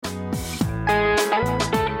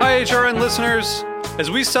HRN listeners.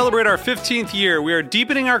 As we celebrate our 15th year, we are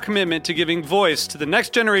deepening our commitment to giving voice to the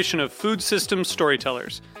next generation of food systems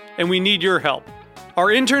storytellers, and we need your help. Our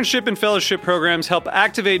internship and fellowship programs help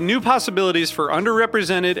activate new possibilities for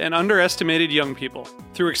underrepresented and underestimated young people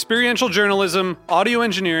through experiential journalism, audio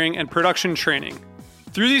engineering, and production training.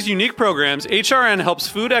 Through these unique programs, HRN helps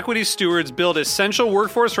food equity stewards build essential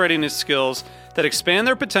workforce readiness skills that expand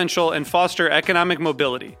their potential and foster economic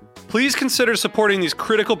mobility. Please consider supporting these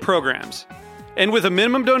critical programs. And with a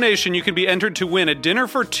minimum donation, you can be entered to win a dinner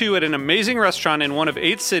for two at an amazing restaurant in one of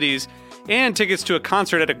 8 cities and tickets to a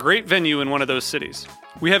concert at a great venue in one of those cities.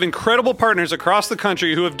 We have incredible partners across the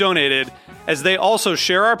country who have donated, as they also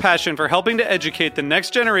share our passion for helping to educate the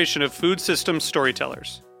next generation of food systems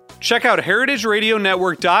storytellers. Check out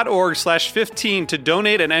heritageradionetwork.org/15 to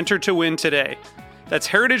donate and enter to win today. That's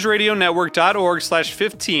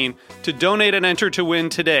heritageradionetwork.org/15 to donate and enter to win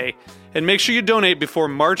today. And make sure you donate before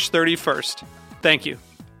March 31st. Thank you.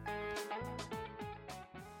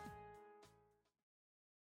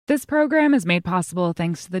 This program is made possible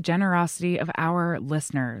thanks to the generosity of our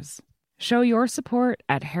listeners. Show your support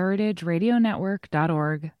at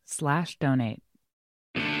heritageradionetwork.org/donate.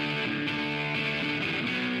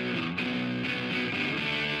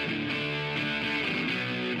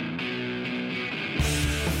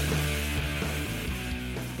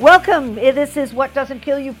 Welcome. This is What Doesn't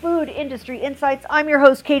Kill You, Food Industry Insights. I'm your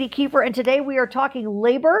host, Katie Kiefer, and today we are talking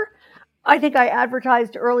labor. I think I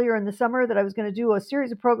advertised earlier in the summer that I was going to do a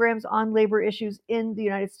series of programs on labor issues in the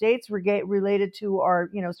United States related to our,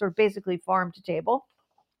 sort of basically farm to table.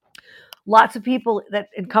 Lots of people that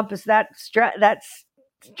encompass that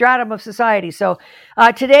stratum of society. So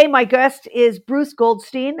today my guest is Bruce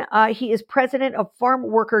Goldstein. He is president of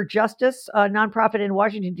Farmworker Justice, a nonprofit in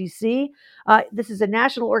Washington, D.C. This is a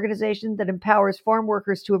national organization that empowers farm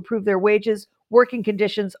workers to improve their wages, working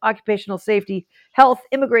conditions, occupational safety, health,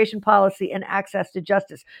 immigration policy, and access to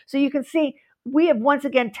justice. So you can see we have once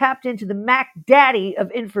again tapped into the Mac Daddy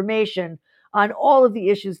of information on all of the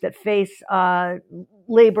issues that face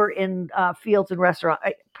labor in fields and restaurants,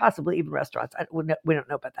 possibly even restaurants. We don't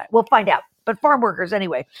know about that. We'll find out. But farm workers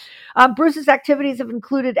anyway. Bruce's activities have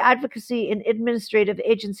included advocacy in administrative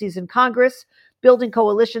agencies in Congress, building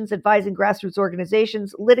coalitions, advising grassroots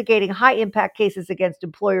organizations, litigating high-impact cases against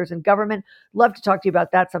employers and government. Love to talk to you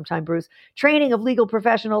about that sometime, Bruce. Training of legal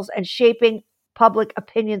professionals and shaping public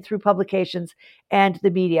opinion through publications and the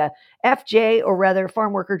media. FJ, or rather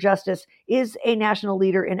Farmworker Justice, is a national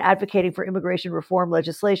leader in advocating for immigration reform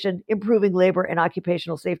legislation, improving labor and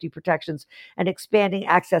occupational safety protections, and expanding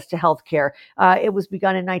access to health care. It was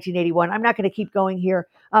begun in 1981. I'm not going to keep going here,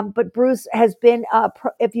 but Bruce has been,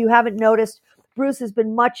 if you haven't noticed, Bruce has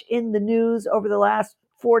been much in the news over the last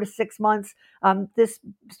 4 to 6 months. This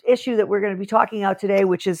issue that we're going to be talking about today,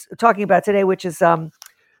 which is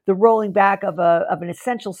the rolling back of an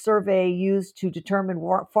essential survey used to determine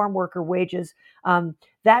farm worker wages.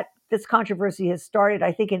 This controversy has started,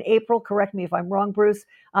 I think, in April. Correct me if I'm wrong, Bruce,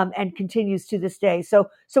 and continues to this day. So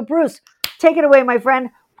Bruce, take it away, my friend.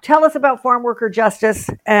 Tell us about Farm Worker Justice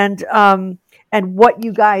and what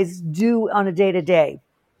you guys do on a day-to-day.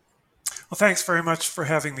 Well, thanks very much for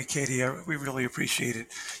having me, Katie. We really appreciate it.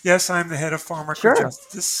 Yes, I'm the head of Farmworker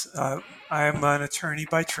Justice. I am an attorney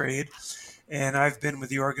by trade, and I've been with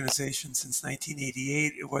the organization since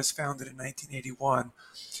 1988. It was founded in 1981.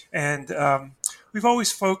 And we've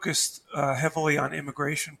always focused heavily on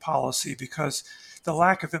immigration policy because the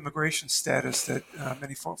lack of immigration status that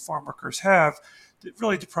many farm workers have, it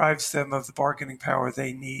really deprives them of the bargaining power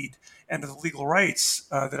they need and of the legal rights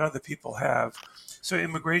that other people have. So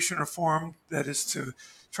immigration reform, that is to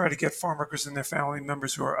try to get farm workers and their family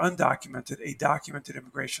members who are undocumented a documented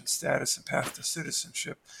immigration status and path to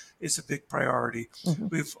citizenship, is a big priority. Mm-hmm.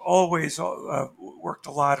 We've always worked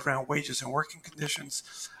a lot around wages and working conditions,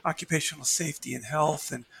 occupational safety and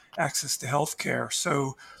health, and access to health care.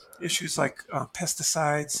 So issues like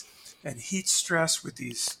pesticides and heat stress with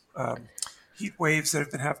these heat waves that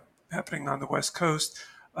have been happening on the West Coast.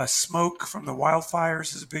 Smoke from the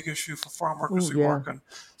wildfires is a big issue for farm workers who work on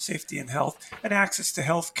safety and health, and access to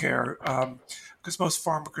health care, because most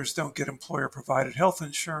farm workers don't get employer-provided health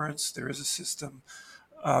insurance. There is a system,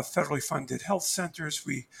 federally funded health centers.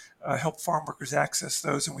 We help farm workers access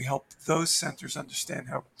those, and we help those centers understand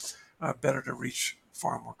how better to reach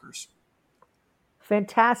farm workers.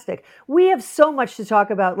 Fantastic. We have so much to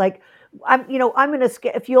talk about. I'm going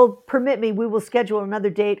to, if you'll permit me, we will schedule another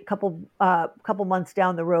date a couple months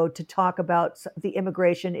down the road to talk about the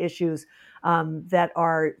immigration issues that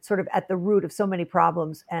are sort of at the root of so many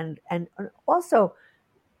problems, and also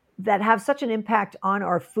that have such an impact on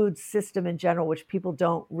our food system in general, which people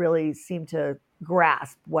don't really seem to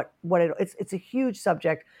grasp it's a huge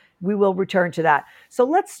subject. We will return to that. So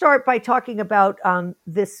let's start by talking about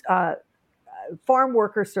this farm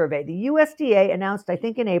worker survey. The USDA announced, I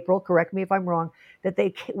think in April, correct me if I'm wrong, that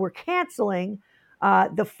they were canceling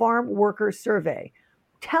the farm worker survey.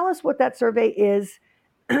 Tell us what that survey is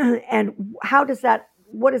and what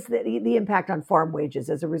is the impact on farm wages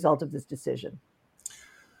as a result of this decision?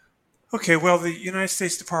 Okay, well, the United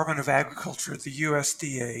States Department of Agriculture, the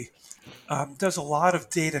USDA, does a lot of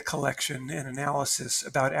data collection and analysis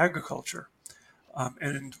about agriculture.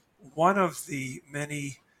 And one of the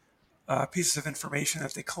many pieces of information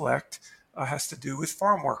that they collect has to do with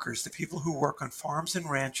farm workers, the people who work on farms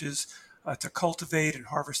and ranches to cultivate and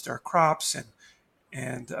harvest our crops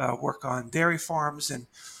and work on dairy farms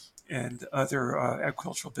and other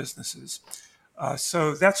agricultural businesses.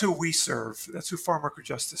 So that's who we serve. That's who Farm Worker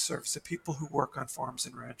Justice serves, the people who work on farms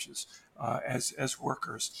and ranches as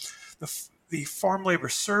workers. The Farm Labor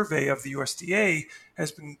Survey of the USDA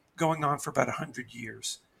has been going on for about 100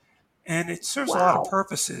 years. And it serves a lot of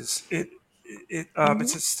purposes. It's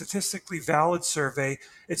a statistically valid survey.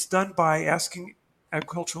 It's done by asking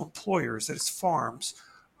agricultural employers, that is farms,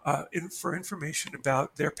 for information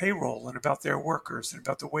about their payroll and about their workers and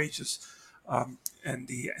about the wages and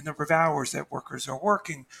the number of hours that workers are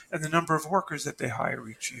working and the number of workers that they hire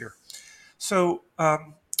each year. So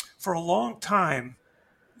for a long time,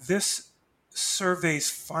 this survey's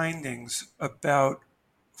findings about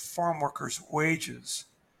farm workers' wages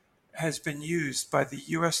has been used by the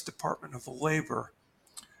U.S. Department of Labor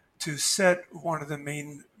to set one of the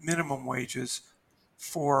main minimum wages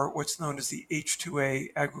for what's known as the H-2A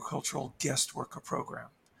Agricultural Guest Worker Program.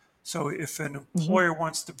 So if an employer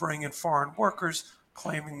wants to bring in foreign workers,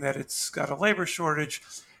 claiming that it's got a labor shortage,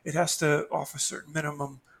 it has to offer certain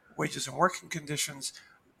minimum wages and working conditions.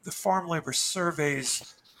 The Farm Labor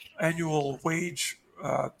Survey's annual wage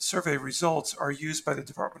survey results are used by the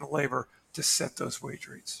Department of Labor to set those wage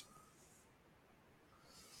rates.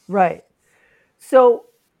 Right. So,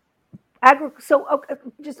 I'm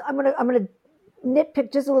gonna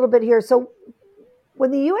nitpick just a little bit here. So,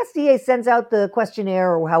 when the USDA sends out the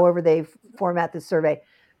questionnaire or however they format the survey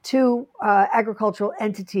to agricultural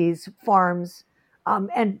entities, farms,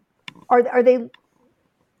 and are the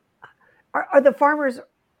farmers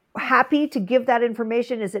happy to give that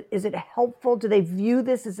information? Is it helpful? Do they view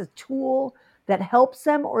this as a tool that helps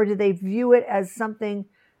them, or do they view it as something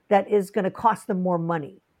that is going to cost them more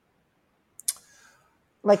money?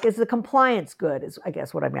 Like, is the compliance good, is I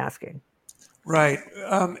guess what I'm asking. Right.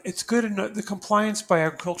 It's good enough. The compliance by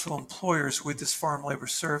agricultural employers with this Farm Labor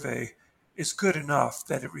Survey is good enough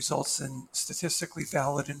that it results in statistically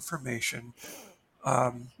valid information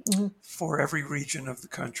for every region of the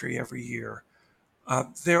country every year.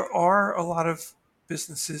 There are a lot of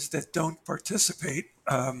businesses that don't participate.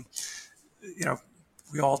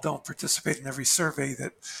 We all don't participate in every survey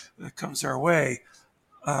that comes our way.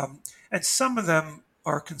 And some of them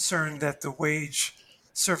are concerned that the wage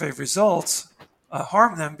survey results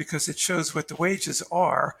harm them because it shows what the wages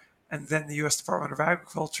are, and then the U.S. Department of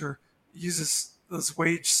Agriculture uses those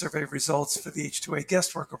wage survey results for the H-2A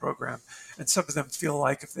guest worker program. And some of them feel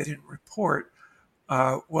like if they didn't report,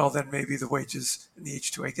 then maybe the wages in the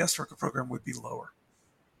H-2A guest worker program would be lower.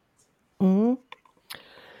 Mm-hmm.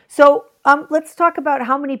 So let's talk about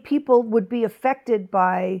how many people would be affected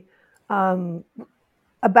by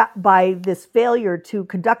this failure to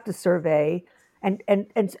conduct a survey, and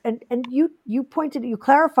you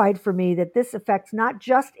clarified for me that this affects not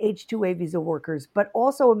just H-2A visa workers but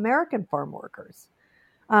also American farm workers.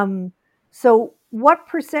 So what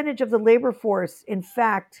percentage of the labor force, in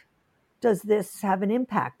fact, does this have an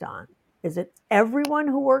impact on? Is it everyone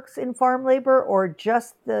who works in farm labor, or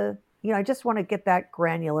just I just want to get that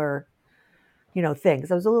granular, thing, because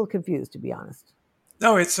I was a little confused, to be honest.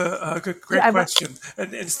 No, it's a great question,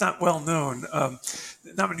 and it's not well known.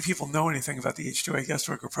 Not many people know anything about the H-2A guest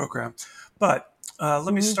worker program, but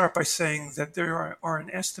let me start by saying that there are an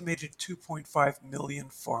estimated 2.5 million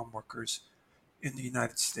farm workers in the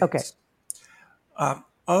United States. Okay.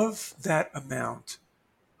 Of that amount,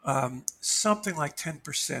 something like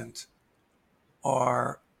 10%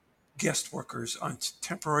 are guest workers on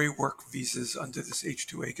temporary work visas under this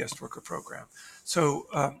H-2A guest worker program. So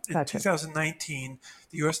in 2019,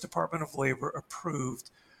 the U.S. Department of Labor approved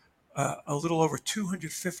a little over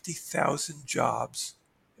 250,000 jobs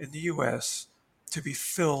in the U.S. to be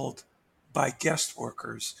filled by guest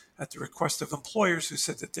workers at the request of employers who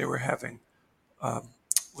said that they were having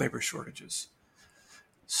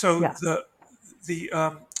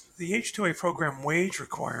the the H-2A program wage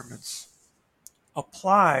requirements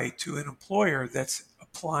apply to an employer that's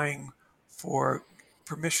applying for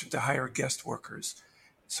permission to hire guest workers.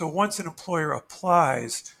 So once an employer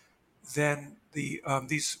applies, then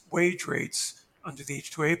these wage rates under the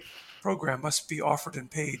H-2A program must be offered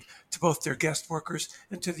and paid to both their guest workers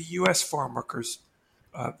and to the U.S. farm workers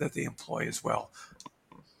that they employ as well.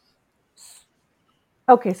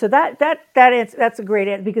 Okay, so that's a great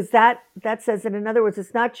answer, because that says that, in other words,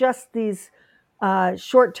 it's not just these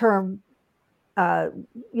short-term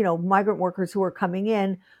migrant workers who are coming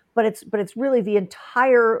in, but it's really the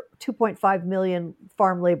entire 2.5 million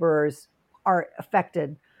farm laborers are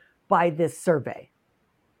affected by this survey.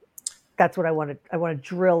 That's what I want to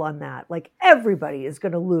drill on that. Like, everybody is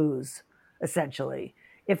going to lose, essentially,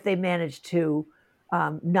 if they manage to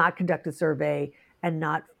not conduct a survey and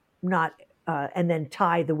not and then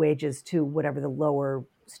tie the wages to whatever the lower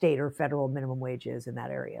state or federal minimum wage is in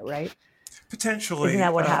that area, right? Potentially. Isn't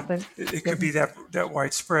that what happened? It could be that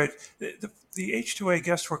widespread. The H-2A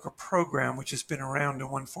guest worker program, which has been around in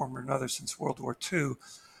one form or another since World War II,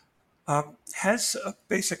 has a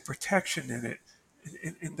basic protection in it.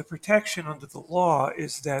 And the protection under the law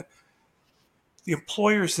is that the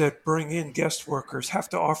employers that bring in guest workers have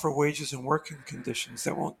to offer wages and working conditions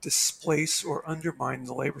that won't displace or undermine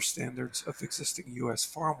the labor standards of existing U.S.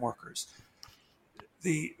 farm workers.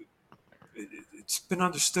 It's been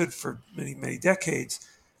understood for many, many decades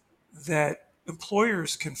that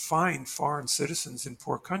employers can find foreign citizens in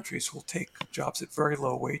poor countries who will take jobs at very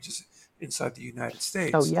low wages inside the United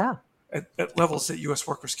States. Oh, yeah. At levels that U.S.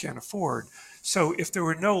 workers can't afford. So if there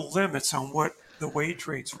were no limits on what the wage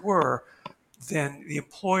rates were, then the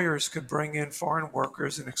employers could bring in foreign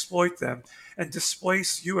workers and exploit them and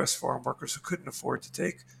displace U.S. farm workers who couldn't afford to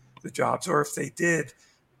take the jobs. Or if they did,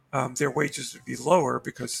 their wages would be lower,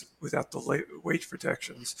 because without the wage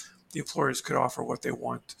protections, the employers could offer what they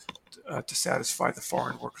want to satisfy the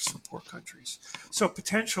foreign workers from poor countries. So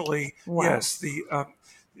potentially, wow. Yes,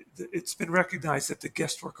 it's been recognized that the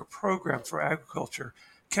guest worker program for agriculture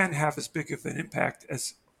can have as big of an impact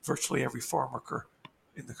as virtually every farm worker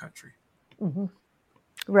in the country. Mm-hmm.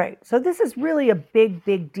 Right. So this is really a big,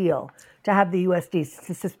 big deal to have the USDA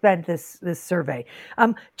to suspend this survey.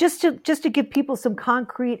 Just to give people some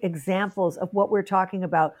concrete examples of what we're talking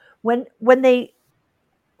about. When they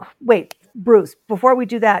wait, Bruce, before we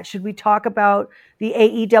do that, should we talk about the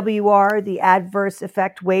AEWR, the adverse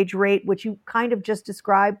effect wage rate, which you kind of just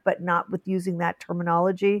described, but not with using that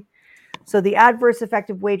terminology? So the adverse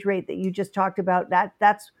effective wage rate that you just talked about,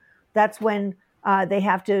 that's when they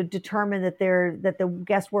have to determine that the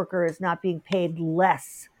guest worker is not being paid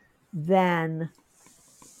less than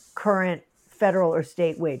current federal or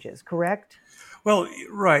state wages, correct? Well,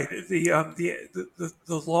 right.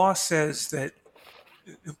 The law says that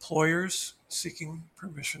employers seeking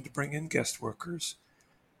permission to bring in guest workers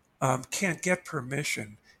can't get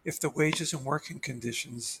permission if the wages and working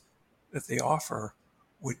conditions that they offer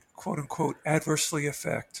would, quote unquote, adversely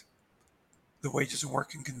affect the wages and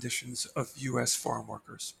working conditions of U.S. farm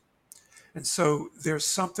workers. And so there's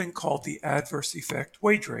something called the adverse effect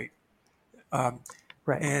wage rate.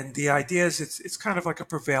 Right. And the idea is it's kind of like a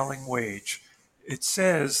prevailing wage. It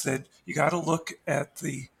says that you got to look at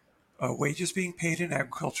the wages being paid in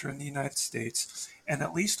agriculture in the United States and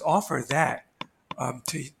at least offer that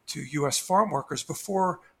to U.S. farm workers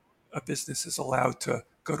before a business is allowed to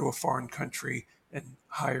go to a foreign country and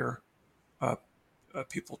hire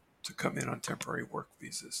people to come in on temporary work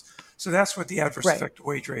visas. So that's what the adverse effect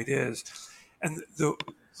wage rate is. And the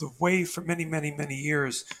way for many, many, many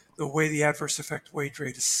years, the way the adverse effect wage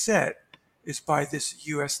rate is set is by this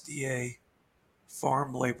USDA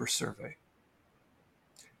farm labor survey.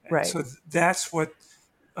 Right. So that's what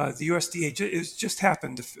the USDA, it just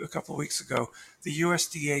happened a couple of weeks ago. The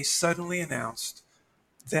USDA suddenly announced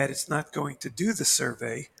that it's not going to do the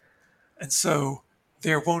survey. And so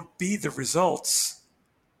there won't be the results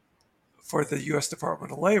for the U.S.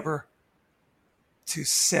 Department of Labor to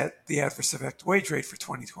set the adverse effect wage rate for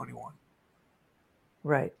 2021.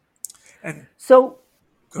 Right. And so,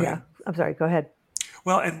 I'm sorry, go ahead.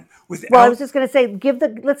 Well, and I was just going to say,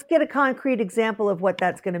 let's get a concrete example of what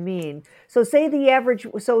that's going to mean. So say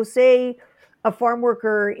say a farm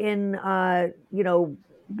worker in,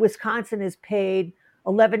 Wisconsin is paid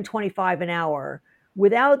 $11.25 an hour.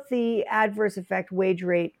 Without the adverse effect wage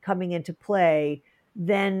rate coming into play,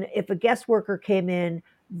 then if a guest worker came in,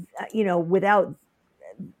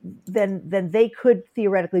 then they could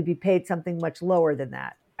theoretically be paid something much lower than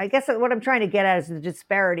that. I guess what I'm trying to get at is the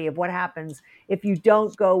disparity of what happens if you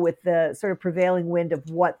don't go with the sort of prevailing wind of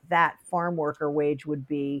what that farm worker wage would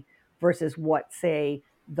be versus what, say,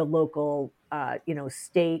 the local,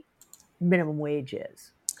 state minimum wage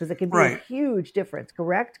is, because it can be a Right. huge difference.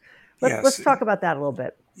 Correct? Yes. Let's talk about that a little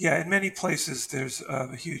bit. Yeah, in many places there's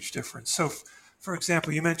a huge difference. So, for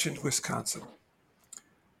example, you mentioned Wisconsin.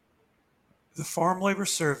 The Farm Labor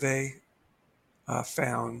Survey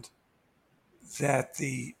found that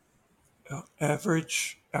the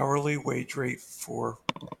average hourly wage rate for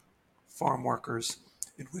farm workers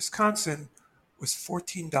in Wisconsin was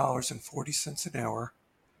 $14.40 an hour.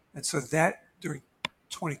 And so that during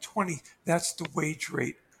 2020, that's the wage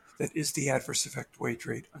rate that is the adverse effect wage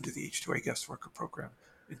rate under the H-2A guest worker program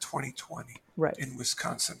in 2020 Right. in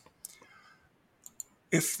Wisconsin.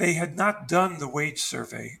 If they had not done the wage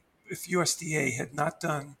survey, if USDA had not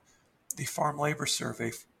done the farm labor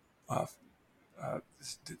survey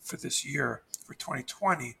for this year, for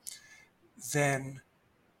 2020, then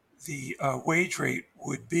the wage rate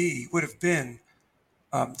would have been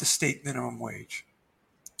the state minimum wage.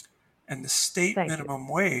 And the state minimum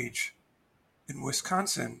wage in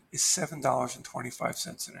Wisconsin is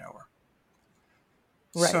 $7.25 an hour.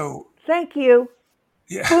 Right. So thank you.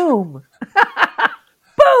 Yeah. Boom.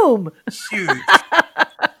 Boom. Huge.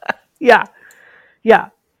 Yeah.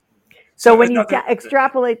 So when you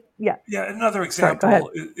extrapolate, Yeah. Another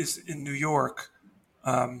example is in New York.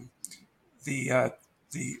 The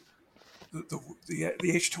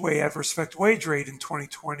H-2A adverse effect wage rate in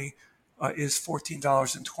 2020 is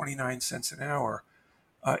 $14.29 an hour.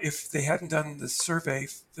 If they hadn't done the survey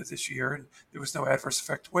for this year and there was no adverse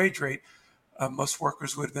effect wage rate, most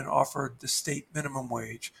workers would have been offered the state minimum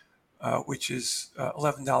wage, which is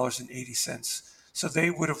 $11.80. So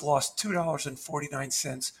they would have lost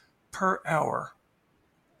 $2.49 per hour.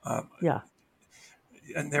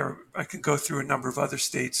 And I can go through a number of other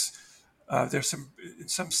states. In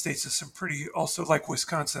some states, there's some pretty, also like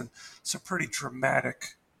Wisconsin, some pretty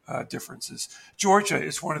dramatic differences. Georgia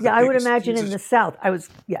is one of the biggest. I would imagine in the South. I was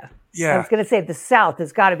going to say the South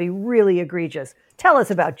has got to be really egregious. Tell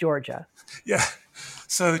us about Georgia. Yeah.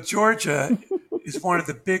 So Georgia is one of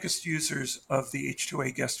the biggest users of the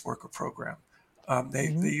H-2A guest worker program. They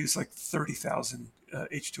use like 30,000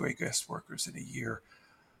 H-2A guest workers in a year.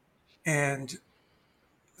 And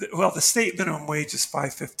the state minimum wage is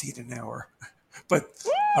 $5.15 an hour. But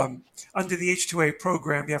under the H-2A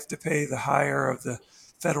program, you have to pay the higher of the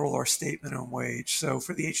federal or state minimum wage. So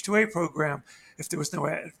for the H-2A program, if there was no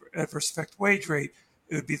adverse effect wage rate,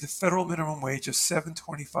 it would be the federal minimum wage of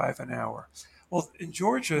 $7.25 an hour. Well, in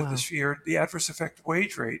Georgia this year, the adverse effect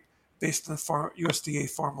wage rate, based on the USDA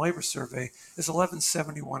Farm Labor Survey, is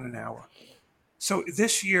 $11.71 an hour. So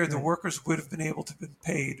this year, the workers would have been able to be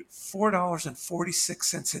paid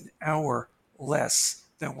 $4.46 an hour less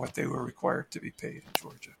than what they were required to be paid in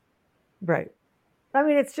Georgia. Right. I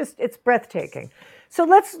mean, it's breathtaking. So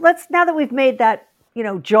let's now that we've made that,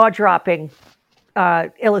 jaw-dropping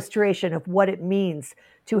illustration of what it means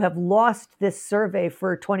to have lost this survey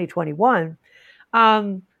for 2021,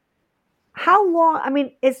 how long? I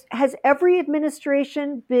mean, has every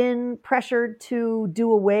administration been pressured to do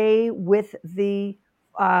away with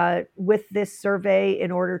with this survey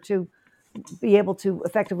in order to be able to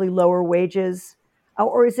effectively lower wages,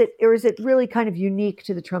 or is it really kind of unique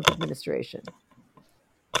to the Trump administration?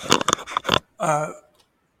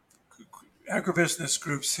 Agribusiness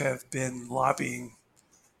groups have been lobbying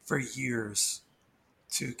for years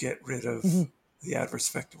to get rid of the adverse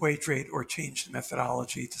effect wage rate or change the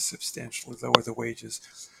methodology to substantially lower the wages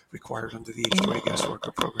required under the H-2A guest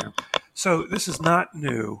worker program. So this is not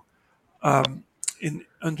new.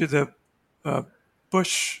 Under the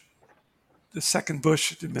second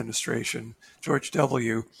Bush administration, George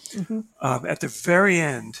W., at the very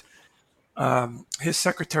end, his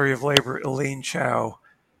Secretary of Labor, Elaine Chao,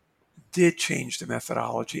 did change the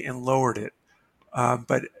methodology and lowered it.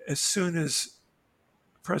 But as soon as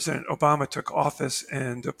President Obama took office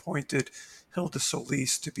and appointed Hilda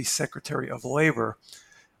Solis to be Secretary of Labor,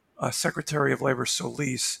 Secretary of Labor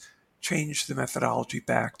Solis changed the methodology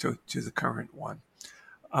back to the current one.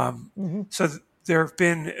 So there have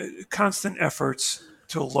been constant efforts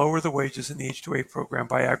to lower the wages in the H-2A program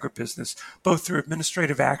by agribusiness, both through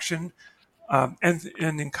administrative action and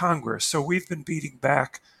in Congress. So we've been beating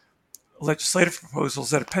back legislative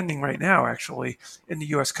proposals that are pending right now, actually, in the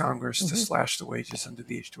U.S. Congress to slash the wages under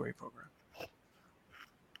the H-2A program.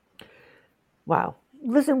 Wow.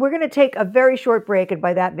 Listen, we're going to take a very short break, and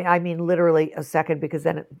by that I mean literally a second, because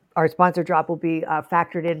then our sponsor drop will be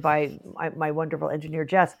factored in by my wonderful engineer,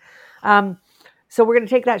 Jess. So we're going to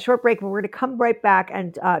take that short break, and we're going to come right back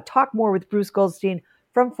and talk more with Bruce Goldstein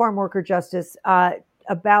from Farm Worker Justice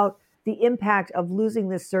about the impact of losing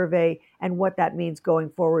this survey and what that means going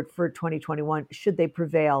forward for 2021, should they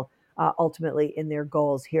prevail ultimately in their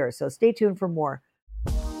goals here. So stay tuned for more.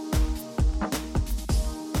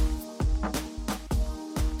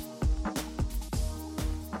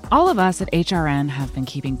 All of us at HRN have been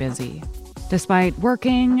keeping busy, despite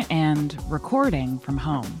working and recording from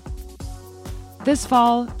home. This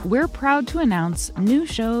fall, we're proud to announce new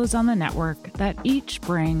shows on the network that each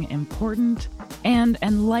bring important and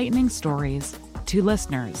enlightening stories to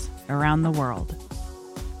listeners around the world.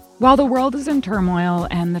 While the world is in turmoil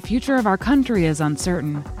and the future of our country is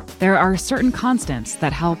uncertain, there are certain constants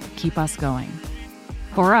that help keep us going.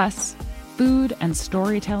 For us, food and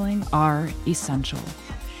storytelling are essential.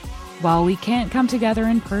 While we can't come together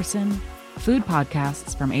in person, food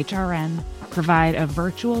podcasts from HRN provide a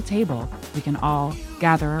virtual table we can all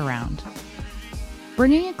gather around.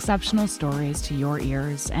 Bringing exceptional stories to your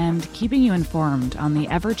ears and keeping you informed on the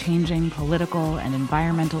ever-changing political and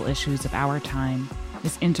environmental issues of our time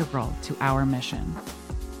is integral to our mission.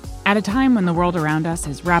 At a time when the world around us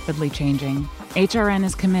is rapidly changing, HRN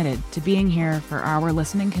is committed to being here for our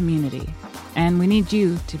listening community, and we need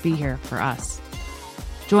you to be here for us.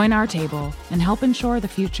 Join our table and help ensure the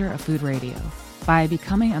future of food radio by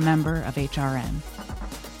becoming a member of HRN.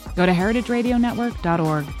 Go to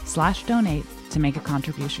heritageradionetwork.org/donate to make a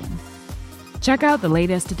contribution. Check out the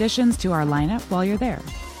latest additions to our lineup while you're there.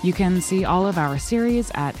 You can see all of our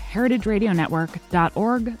series at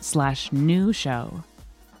heritageradionetwork.org/new show.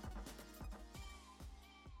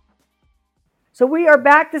 So we are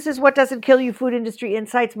back. This is What Doesn't Kill You, Food Industry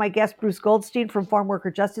Insights. My guest, Bruce Goldstein from Farm Worker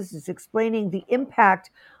Justice, is explaining the impact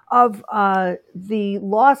of the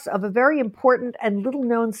loss of a very important and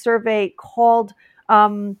little-known survey called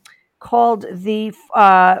the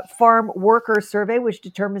Farm Worker Survey, which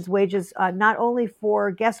determines wages not only for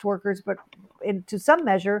guest workers, but to some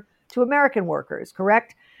measure to American workers,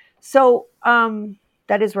 correct? So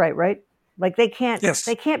that is right? Like they can't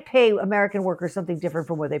pay American workers something different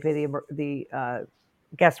from what they pay the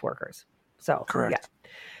guest workers. So correct. Yeah.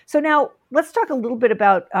 So now let's talk a little bit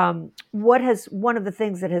about one of the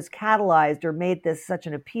things that has catalyzed or made this such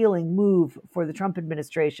an appealing move for the Trump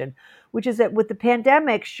administration, which is that with the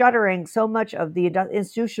pandemic shuttering so much of the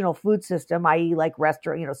institutional food system, i.e. like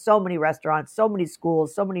so many restaurants, so many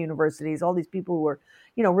schools, so many universities, all these people who are,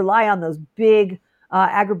 rely on those big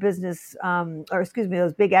agribusiness,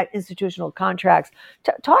 those big institutional contracts.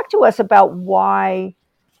 Talk to us about why,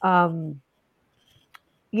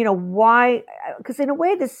 because in a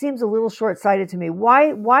way this seems a little short-sighted to me.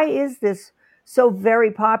 Why is this so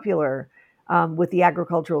very popular with the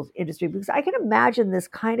agricultural industry? Because I can imagine this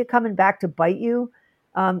kind of coming back to bite you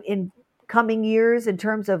in coming years in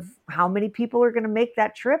terms of how many people are going to make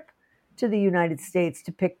that trip to the United States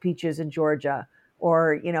to pick peaches in Georgia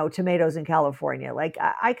or, tomatoes in California. Like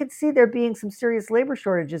I could see there being some serious labor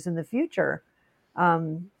shortages in the future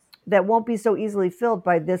that won't be so easily filled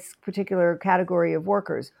by this particular category of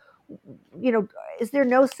workers. Is there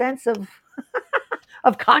no sense of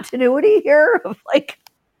of continuity here of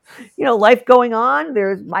life going on?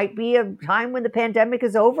 There might be a time when the pandemic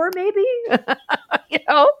is over, maybe,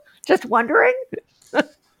 just wondering.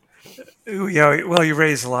 Yeah, well, you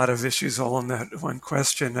raise a lot of issues all in that one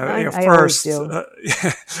question. I always do.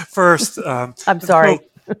 First, I'm sorry.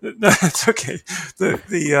 No, it's okay.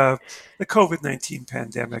 The COVID-19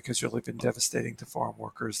 pandemic has really been devastating to farm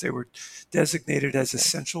workers. They were designated as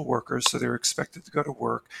essential workers, so they were expected to go to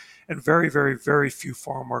work, and very, very, very few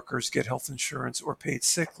farm workers get health insurance or paid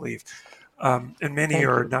sick leave, and many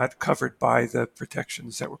are not covered by the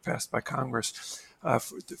protections that were passed by Congress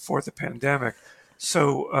for the pandemic.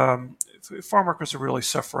 So farm workers are really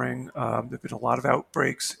suffering. There have been a lot of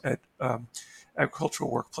outbreaks at agricultural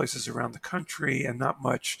workplaces around the country and not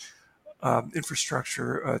much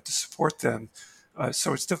infrastructure to support them.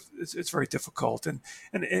 So it's very difficult. And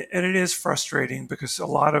it is frustrating because a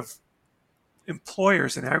lot of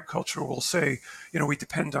employers in agriculture will say, we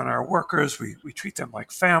depend on our workers, we treat them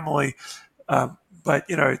like family. But,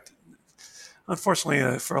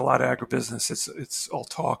 unfortunately, for a lot of agribusiness, it's all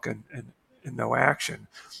talk and no action.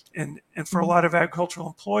 And for a lot of agricultural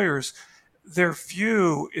employers, their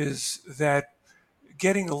view is that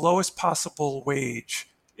getting the lowest possible wage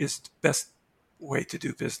is the best way to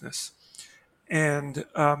do business. And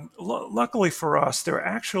luckily for us, there are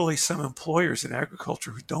actually some employers in agriculture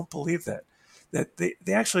who don't believe that they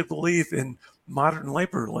actually believe in modern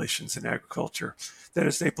labor relations in agriculture. That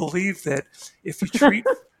is, they believe that if you treat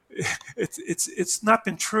it's not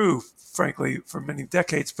been true, frankly, for many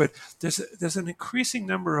decades, but there's an increasing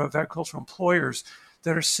number of agricultural employers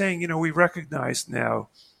that are saying, we recognize now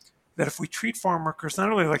that if we treat farm workers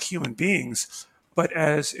not only like human beings, but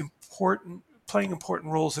as playing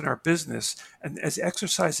important roles in our business and as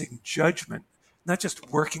exercising judgment, not just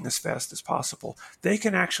working as fast as possible, they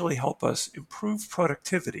can actually help us improve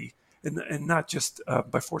productivity and not just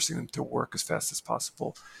by forcing them to work as fast as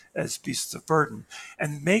possible as beasts of burden,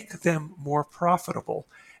 and make them more profitable.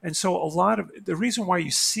 And so a lot of the reason why you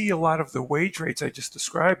see a lot of the wage rates I just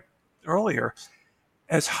described earlier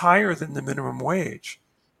as higher than the minimum wage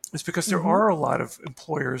is because there are a lot of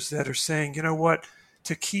employers that are saying, you know what,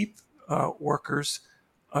 to keep workers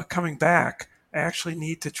coming back, I actually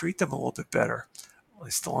need to treat them a little bit better. They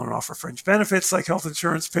still don't offer fringe benefits like health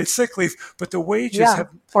insurance, paid sick leave, but the wages have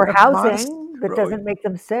housing that doesn't make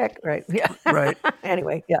them sick, right? Yeah. Right.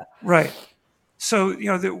 Anyway, yeah. Right. So,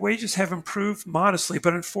 the wages have improved modestly,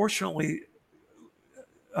 but unfortunately,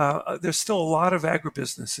 there's still a lot of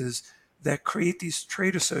agribusinesses that create these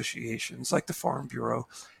trade associations like the Farm Bureau,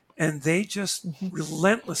 and they just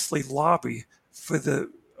relentlessly lobby for the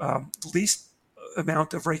least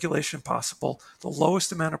amount of regulation possible, the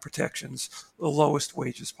lowest amount of protections, the lowest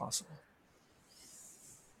wages possible.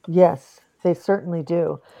 Yes, they certainly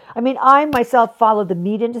do. I mean, I myself follow the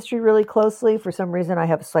meat industry really closely. For some reason, I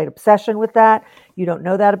have a slight obsession with that. You don't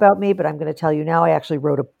know that about me, but I'm going to tell you now. I actually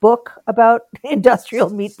wrote a book about industrial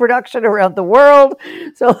meat production around the world.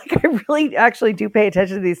 So I really actually do pay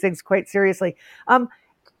attention to these things quite seriously.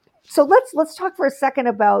 So let's talk for a second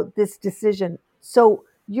about this decision. So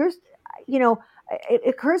it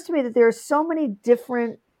occurs to me that there are so many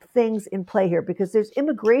different things in play here because there's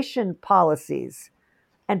immigration policies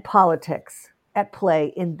and politics at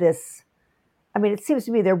play in this. I mean, it seems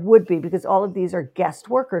to me there would be, because all of these are guest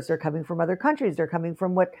workers. They're coming from other countries. They're coming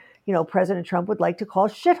from what, President Trump would like to call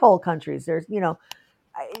shithole countries. There's, and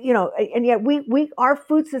yet our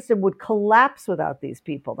food system would collapse without these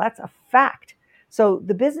people. That's a fact. So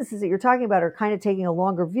the businesses that you're talking about are kind of taking a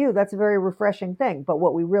longer view. That's a very refreshing thing. But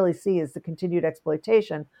what we really see is the continued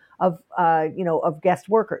exploitation of guest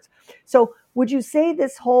workers. So would you say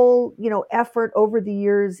this whole, effort over the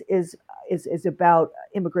years is about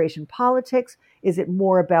immigration politics? Is it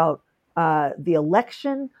more about the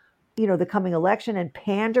election, the coming election and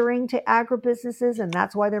pandering to agribusinesses, and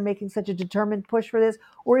that's why they're making such a determined push for this?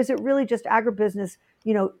 Or is it really just agribusiness,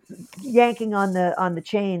 yanking on the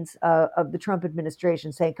chains of the Trump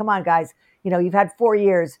administration, saying, "Come on, guys, you've had 4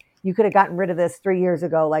 years. You could have gotten rid of this 3 years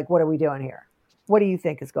ago. Like, what are we doing here?" What do you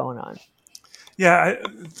think is going on? Yeah,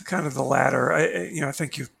 kind of the latter. I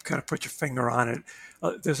think you kind of put your finger on it.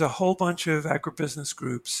 There's a whole bunch of agribusiness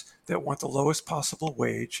groups that want the lowest possible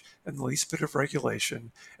wage and the least bit of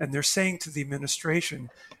regulation. And they're saying to the administration,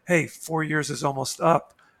 hey, 4 years is almost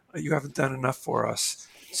up. You haven't done enough for us.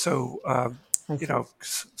 So,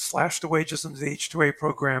 slash the wages in the H-2A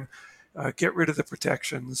program, get rid of the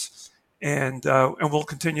protections, and we'll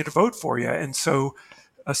continue to vote for you. And so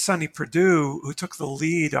Sonny Perdue, who took the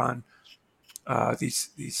lead on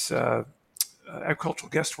these agricultural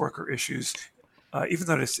guest worker issues, even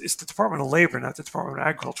though it's the Department of Labor, not the Department of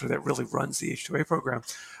Agriculture, that really runs the H-2A program,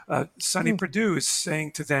 Sonny Perdue is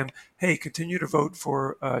saying to them, hey, continue to vote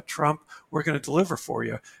for Trump. We're going to deliver for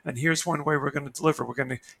you. And here's one way we're going to deliver. We're going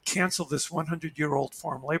to cancel this 100-year-old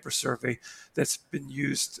farm labor survey that's been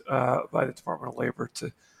used by the Department of Labor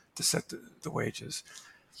to set the wages.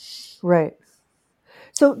 Right.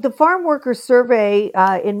 So the Farm Workers Survey,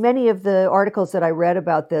 in many of the articles that I read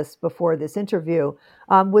about this before this interview,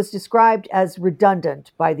 was described as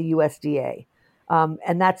redundant by the USDA.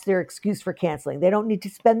 And that's their excuse for canceling. They don't need to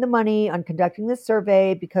spend the money on conducting this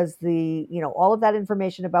survey because all of that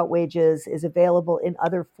information about wages is available in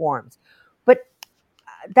other forms. But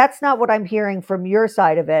that's not what I'm hearing from your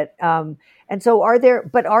side of it. And so are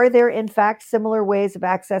there in fact similar ways of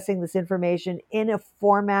accessing this information in a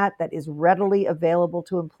format that is readily available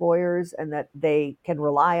to employers and that they can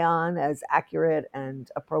rely on as accurate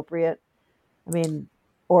and appropriate? I mean,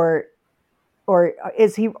 or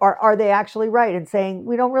are they actually right in saying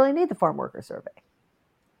we don't really need the farm worker survey?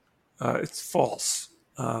 It's false.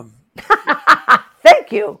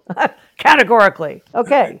 Thank you. Categorically.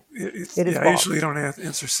 Okay. I usually don't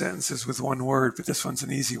answer sentences with one word, but this one's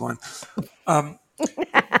an easy one. But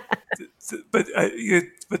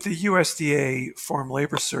the USDA Farm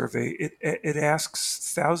Labor Survey, it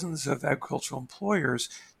asks thousands of agricultural employers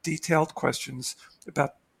detailed questions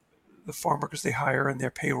about the farm workers they hire and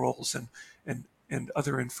their payrolls and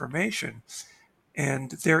other information.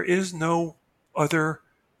 And there is no other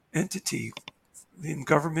entity in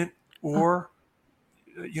government or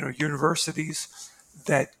universities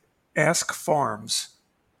that ask farms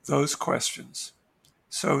those questions.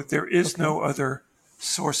 So there is no other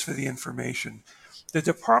source for the information. The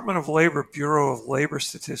Department of Labor Bureau of Labor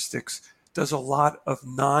Statistics does a lot of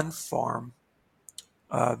non-farm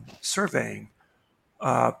surveying,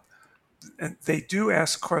 and they do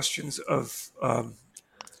ask questions of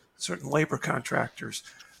certain labor contractors.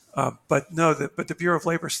 But the Bureau of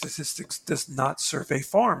Labor Statistics does not survey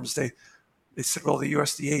farms. They said, well, the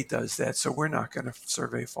USDA does that, so we're not going to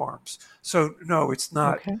survey farms. So no, it's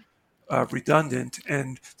not redundant,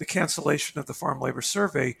 and the cancellation of the Farm Labor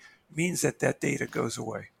Survey means that data goes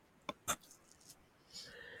away.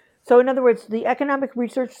 So in other words, the Economic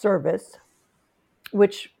Research Service,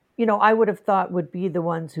 which I would have thought would be the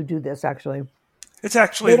ones who do this, actually. It's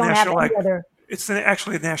actually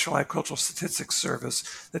actually a National Agricultural Statistics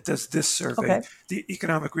Service that does this survey. Okay. The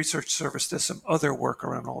Economic Research Service does some other work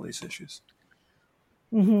around all these issues.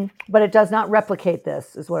 Mm-hmm. But it does not replicate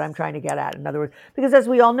this, is what I'm trying to get at. In other words, because as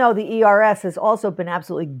we all know, the ERS has also been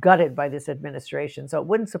absolutely gutted by this administration. So it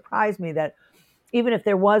wouldn't surprise me that even if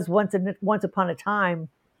there was once upon a time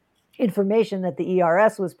information that the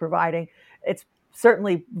ERS was providing, it's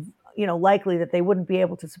certainly likely that they wouldn't be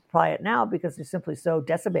able to supply it now because they're simply so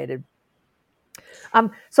decimated.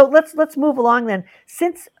 So let's move along then,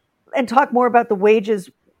 and talk more about the wages.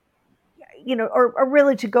 Or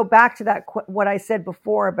really to go back to that what I said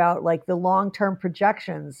before about like the long-term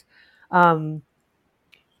projections. Having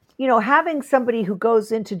somebody who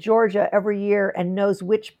goes into Georgia every year and knows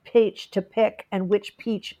which peach to pick and which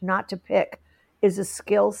peach not to pick is a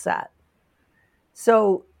skill set.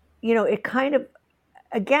 So it kind of,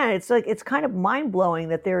 again, it's kind of mind-blowing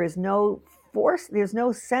that there is no force, there's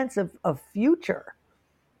no sense of future.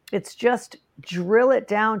 It's just drill it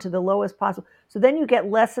down to the lowest possible. So then you get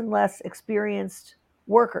less and less experienced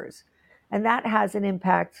workers. And that has an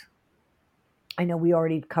impact. I know we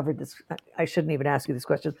already covered this. I shouldn't even ask you this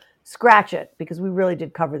question. Scratch it, because we really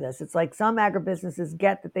did cover this. It's like some agribusinesses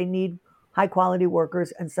get that they need high quality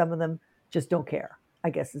workers and some of them just don't care,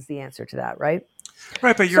 I guess is the answer to that, right?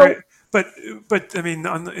 Right, but but I mean,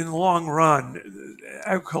 in the long run,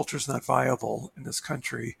 agriculture is not viable in this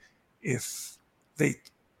country if they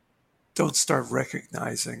don't start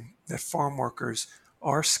recognizing that farm workers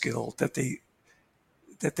are skilled, that they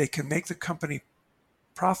can make the company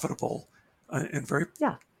profitable and very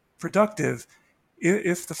productive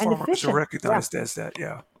if the farm workers are recognized as that.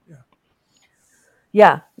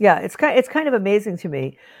 Yeah. It's kind of amazing to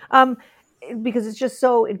me. Because it's just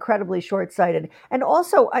so incredibly short-sighted. And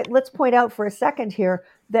also, let's point out for a second here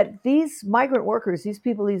that these migrant workers, these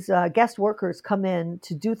people, these guest workers come in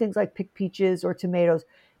to do things like pick peaches or tomatoes.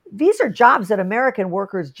 These are jobs that American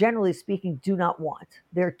workers, generally speaking, do not want.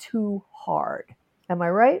 They're too hard. Am I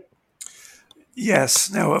right?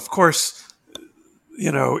 Yes. Now, of course,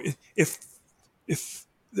 if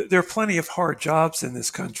there are plenty of hard jobs in this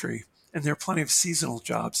country, and there are plenty of seasonal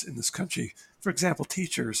jobs in this country. For example,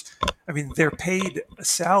 teachers, I mean, they're paid a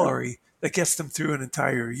salary that gets them through an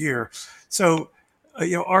entire year. So,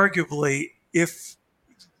 arguably, if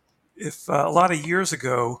a lot of years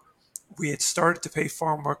ago we had started to pay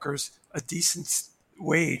farm workers a decent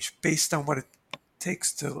wage based on what it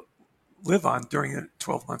takes to live on during a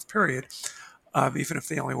 12-month period, even if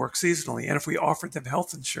they only work seasonally, and if we offered them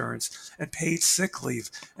health insurance and paid sick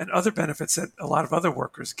leave and other benefits that a lot of other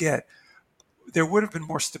workers get, there would have been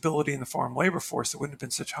more stability in the farm labor force. There wouldn't have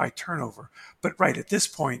been such high turnover. But right at this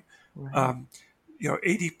point,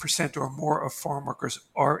 80% or more of farm workers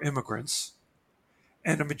are immigrants,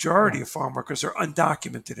 and a majority of farm workers are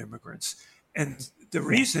undocumented immigrants. And the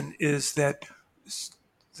reason is that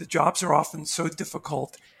the jobs are often so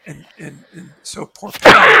difficult and so poor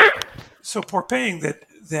paying that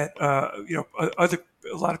a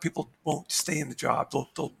lot of people won't stay in the job.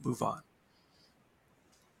 They'll move on.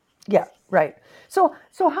 Yeah, right. So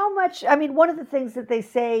how much, I mean, one of the things that they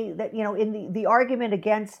say that, in the argument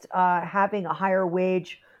against having a higher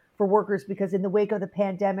wage for workers, because in the wake of the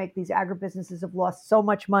pandemic, these agribusinesses have lost so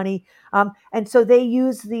much money. And so they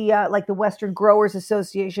use the Western Growers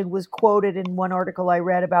Association was quoted in one article I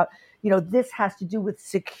read about, this has to do with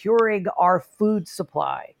securing our food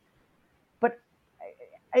supply. But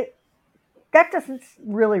that doesn't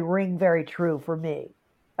really ring very true for me.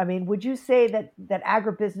 I mean, would you say that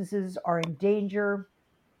agribusinesses are in danger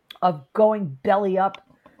of going belly up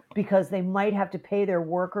because they might have to pay their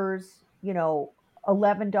workers,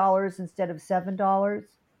 $11 instead of $7?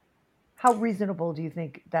 How reasonable do you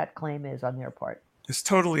think that claim is on their part? It's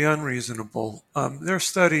totally unreasonable. There are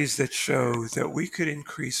studies that show that we could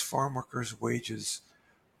increase farm workers' wages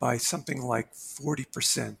by something like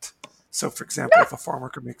 40%. So, for example, if a farm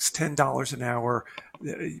worker makes $10 an hour,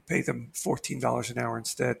 you pay them $14 an hour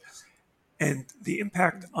instead. And the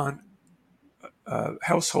impact on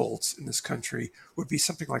households in this country would be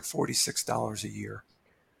something like $46 a year.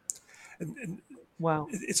 And Wow.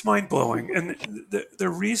 it's mind-blowing. And the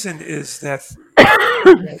reason is that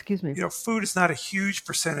Excuse me. Food is not a huge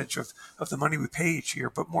percentage of the money we pay each year,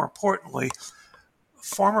 but more importantly,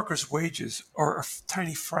 farm workers' wages are a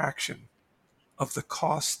tiny fraction of the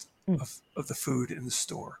cost of the food in the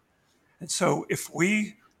store. And so if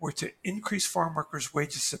we were to increase farm workers'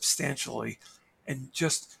 wages substantially and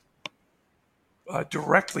just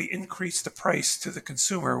directly increase the price to the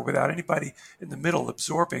consumer without anybody in the middle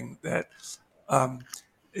absorbing that,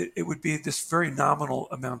 it would be this very nominal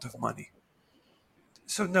amount of money.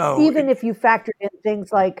 So no, even if you factored in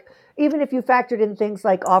things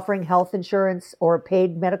like offering health insurance or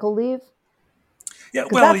paid medical leave. Yeah,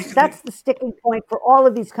 well, that's the sticking point for all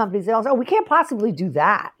of these companies. They all say, we can't possibly do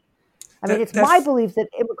that. I mean, it's my belief that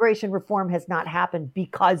immigration reform has not happened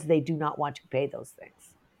because they do not want to pay those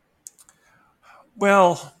things.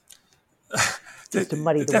 Well, just to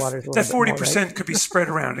muddy the waters. That 40% could be spread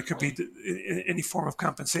around. It could be any form of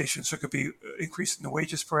compensation. So it could be increasing the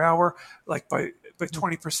wages per hour, like by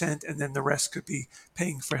 20%, and then the rest could be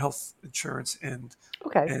paying for health insurance and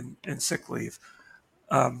sick leave.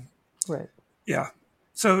 Right. Yeah.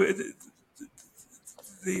 So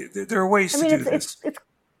there are ways to do this.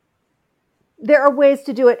 There are ways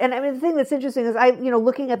to do it. And I mean, the thing that's interesting is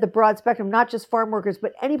looking at the broad spectrum, not just farm workers,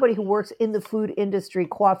 but anybody who works in the food industry,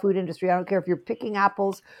 food industry. I don't care if you're picking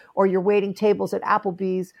apples or you're waiting tables at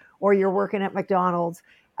Applebee's or you're working at McDonald's.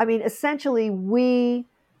 I mean, essentially, we,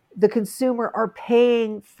 the consumer, are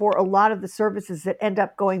paying for a lot of the services that end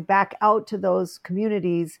up going back out to those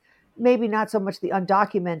communities. Maybe not so much the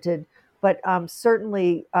undocumented, but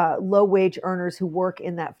certainly low wage earners who work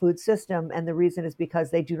in that food system. And the reason is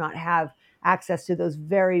because they do not have access to those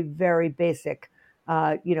very, very basic,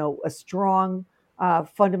 a strong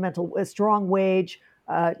fundamental, a strong wage,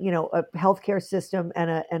 a healthcare system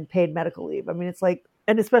and paid medical leave. I mean, it's like,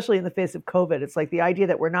 and especially in the face of COVID, it's like the idea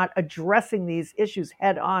that we're not addressing these issues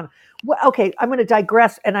head on. Well, okay, I'm going to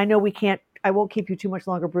digress, and I know I won't keep you too much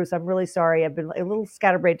longer, Bruce. I'm really sorry. I've been a little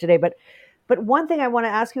scatterbrained today, but one thing I want to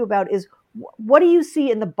ask you about is what do you see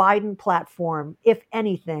in the Biden platform, if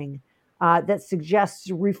anything, that suggests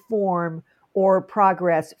reform or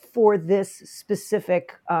progress for this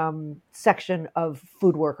specific section of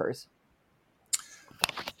food workers?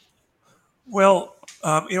 Well,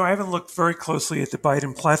 I haven't looked very closely at the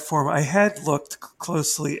Biden platform. I had looked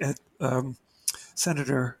closely at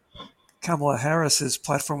Senator Kamala Harris's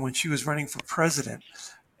platform when she was running for president,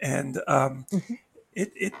 and I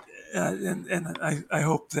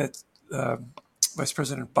hope that Vice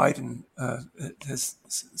President Biden has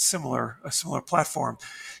a similar platform.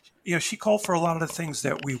 She called for a lot of the things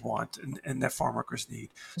that we want and that farm workers need.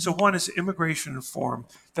 So one is immigration reform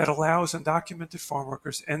that allows undocumented farm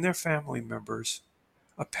workers and their family members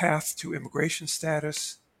a path to immigration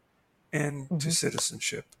status and to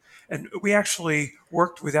citizenship. And we actually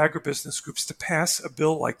worked with agribusiness groups to pass a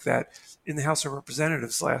bill like that in the House of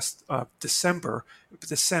Representatives last December, but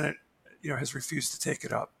the Senate, has refused to take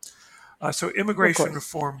it up. So immigration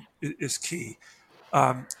reform is key.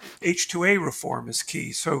 H-2A reform is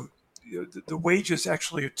key. So the wages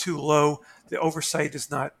actually are too low. The oversight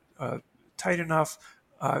is not tight enough.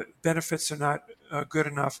 Benefits are not good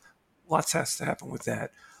enough. Lots has to happen with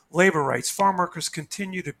that. Labor rights. Farm workers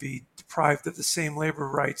continue to be deprived of the same labor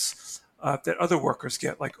rights that other workers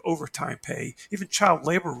get, like overtime pay. Even child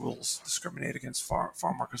labor rules discriminate against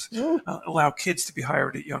farm workers, allow kids to be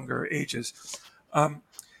hired at younger ages. And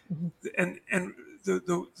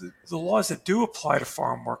the laws that do apply to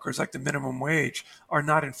farm workers, like the minimum wage, are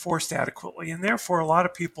not enforced adequately. And therefore, a lot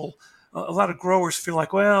of people, a lot of growers feel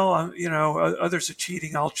like, well, others are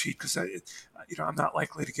cheating, I'll cheat because I'm not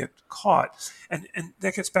likely to get caught. And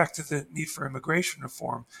that gets back to the need for immigration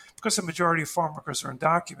reform. Because the majority of farm workers are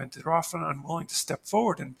undocumented, they're often unwilling to step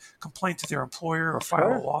forward and complain to their employer or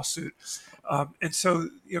file a lawsuit. And so,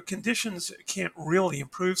 conditions can't really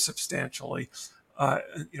improve substantially,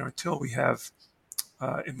 until we have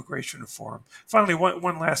immigration reform. Finally,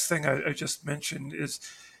 one last thing I just mentioned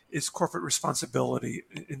is corporate responsibility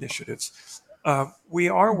initiatives. We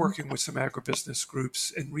are working with some agribusiness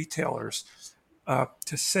groups and retailers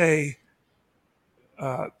to say,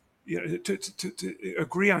 to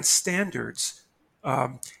agree on standards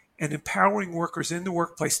and empowering workers in the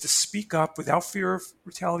workplace to speak up without fear of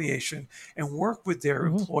retaliation and work with their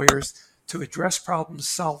employers to address problems,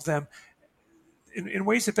 solve them, in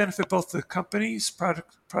ways that benefit both the company's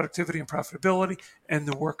productivity and profitability and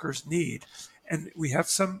the workers' need. And we have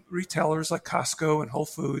some retailers like Costco and Whole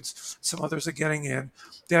Foods, some others are getting in,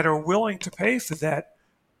 that are willing to pay for that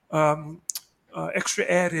extra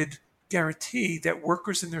added guarantee that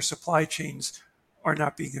workers in their supply chains are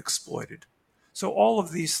not being exploited. So all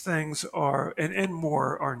of these things are, and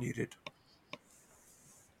more are needed.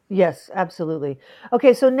 Yes, absolutely.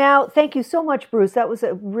 Okay, so now, thank you so much, Bruce. That was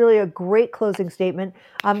really a great closing statement.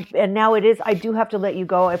 And now it is. I do have to let you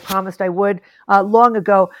go. I promised I would long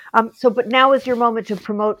ago. But now is your moment to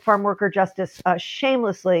promote farm worker justice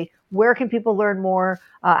shamelessly. Where can people learn more?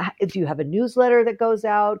 Do you have a newsletter that goes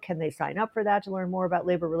out? Can they sign up for that to learn more about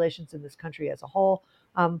labor relations in this country as a whole?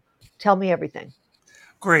 Tell me everything.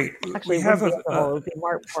 Great. Actually, it wouldn't be as a whole. It would be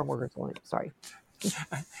farm workers only. Sorry.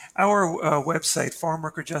 Our website,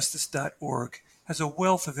 farmworkerjustice.org, has a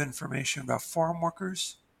wealth of information about farm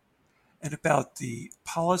workers and about the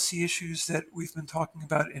policy issues that we've been talking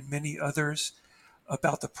about and many others,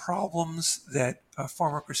 about the problems that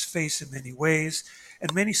farm workers face in many ways,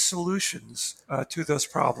 and many solutions to those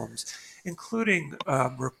problems, including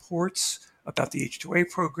reports about the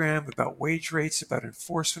H-2A program, about wage rates, about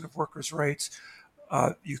enforcement of workers' rights.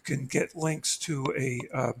 You can get links to a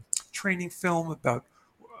training film about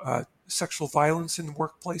sexual violence in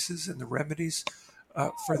workplaces and the remedies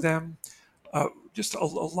for them. Just a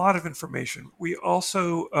lot of information. We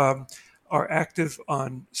also are active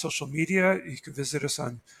on social media. You can visit us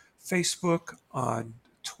on Facebook, on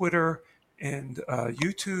Twitter, and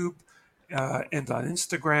YouTube, and on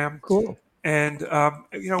Instagram. Cool. And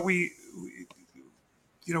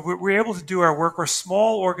we're able to do our work. We're a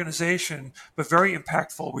small organization, but very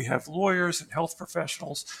impactful. We have lawyers and health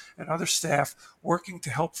professionals and other staff working to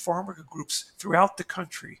help farm worker groups throughout the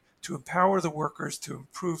country to empower the workers to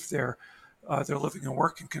improve their living and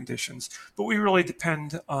working conditions. But we really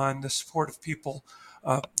depend on the support of people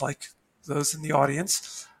like those in the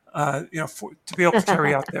audience, to be able to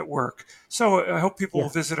carry out that work. So I hope people will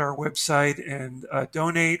visit our website and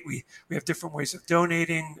donate. We have different ways of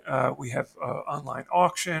donating. We have online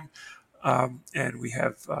auction, and we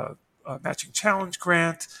have a matching challenge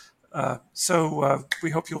grant. So we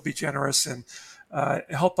hope you'll be generous and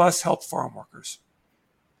help us help farm workers.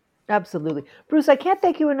 Absolutely. Bruce, I can't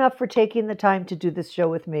thank you enough for taking the time to do this show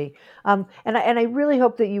with me. And I really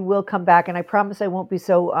hope that you will come back, and I promise I won't be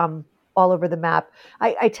so all over the map.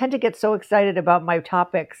 I tend to get so excited about my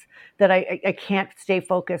topics that I can't stay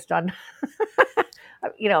focused on,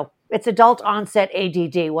 it's adult onset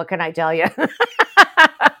ADD. What can I tell you?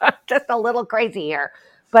 Just a little crazy here.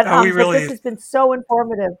 But this has been so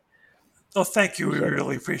informative. Oh, thank you. We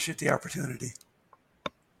really appreciate the opportunity.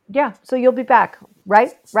 Yeah, so you'll be back,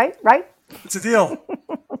 right? It's a deal.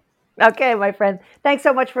 Okay, my friend. Thanks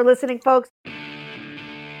so much for listening, folks.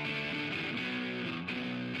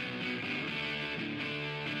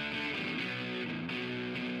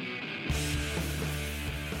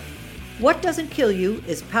 What Doesn't Kill You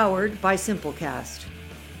is powered by Simplecast.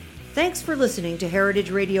 Thanks for listening to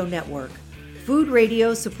Heritage Radio Network, food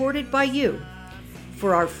radio supported by you.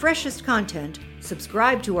 For our freshest content,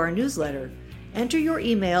 subscribe to our newsletter. Enter your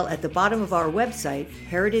email at the bottom of our website,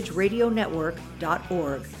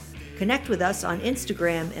 heritageradionetwork.org. Connect with us on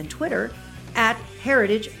Instagram and Twitter at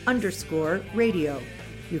 @heritage_radio.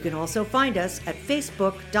 You can also find us at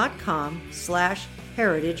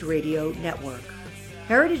facebook.com/Heritage Radio Network.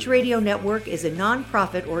 Heritage Radio Network is a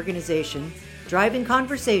nonprofit organization driving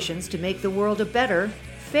conversations to make the world a better,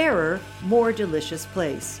 fairer, more delicious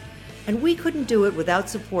place. And we couldn't do it without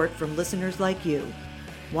support from listeners like you.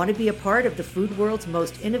 Want to be a part of the food world's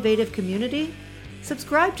most innovative community?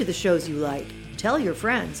 Subscribe to the shows you like, tell your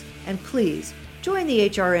friends, and please join the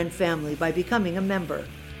HRN family by becoming a member.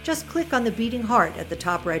 Just click on the beating heart at the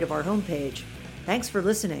top right of our homepage. Thanks for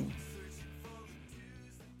listening.